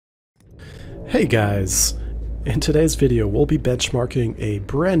Hey guys! In today's video we'll be benchmarking a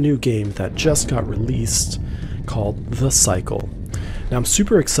brand new game that just got released called The Cycle. Now I'm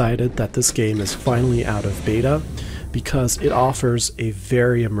super excited that this game is finally out of beta because it offers a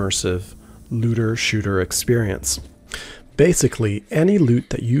very immersive looter-shooter experience. Basically, any loot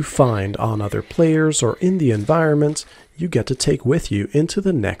that you find on other players or in the environment, you get to take with you into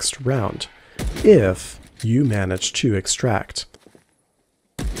the next round, if you manage to extract.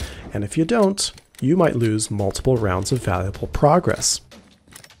 And if you don't, you might lose multiple rounds of valuable progress.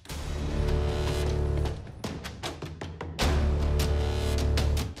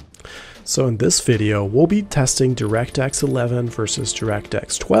 So in this video, we'll be testing DirectX 11 versus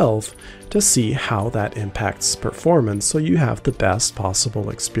DirectX 12 to see how that impacts performance so you have the best possible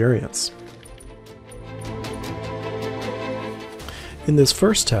experience. In this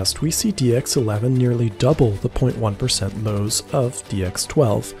first test, we see DX11 nearly double the 0.1% lows of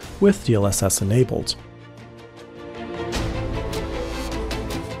DX12 with DLSS enabled.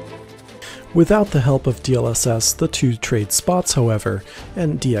 Without the help of DLSS, the two trade spots, however,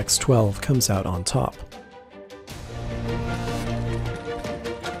 and DX12 comes out on top.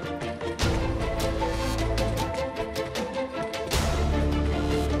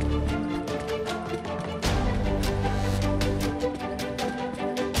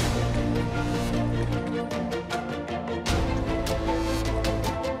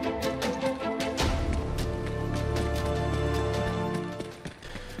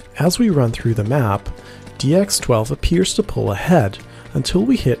 As we run through the map, DX12 appears to pull ahead until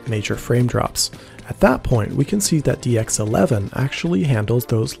we hit major frame drops. At that point, we can see that DX11 actually handles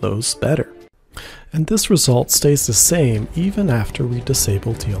those lows better. And this result stays the same even after we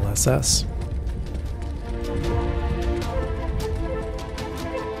disable DLSS.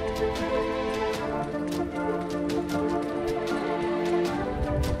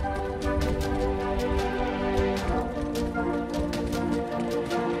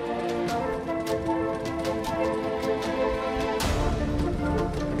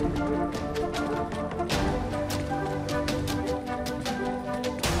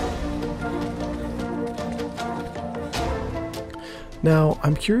 Now,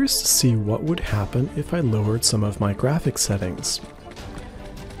 I'm curious to see what would happen if I lowered some of my graphics settings.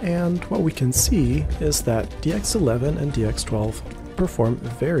 And what we can see is that DX11 and DX12 perform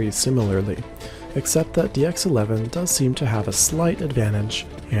very similarly, except that DX11 does seem to have a slight advantage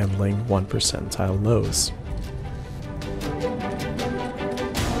handling 1 percentile lows.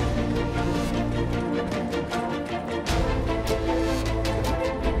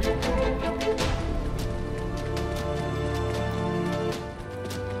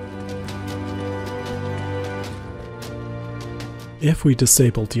 If we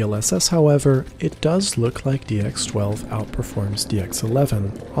disable DLSS, however, it does look like DX12 outperforms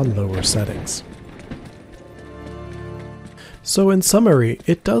DX11 on lower settings. So in summary,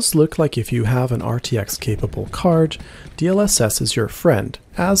 it does look like if you have an RTX capable card, DLSS is your friend,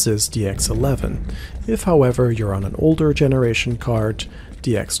 as is DX11. If however you're on an older generation card,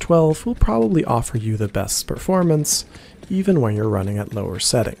 DX12 will probably offer you the best performance, even when you're running at lower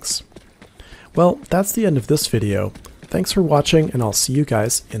settings. Well, that's the end of this video. Thanks for watching, and I'll see you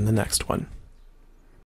guys in the next one.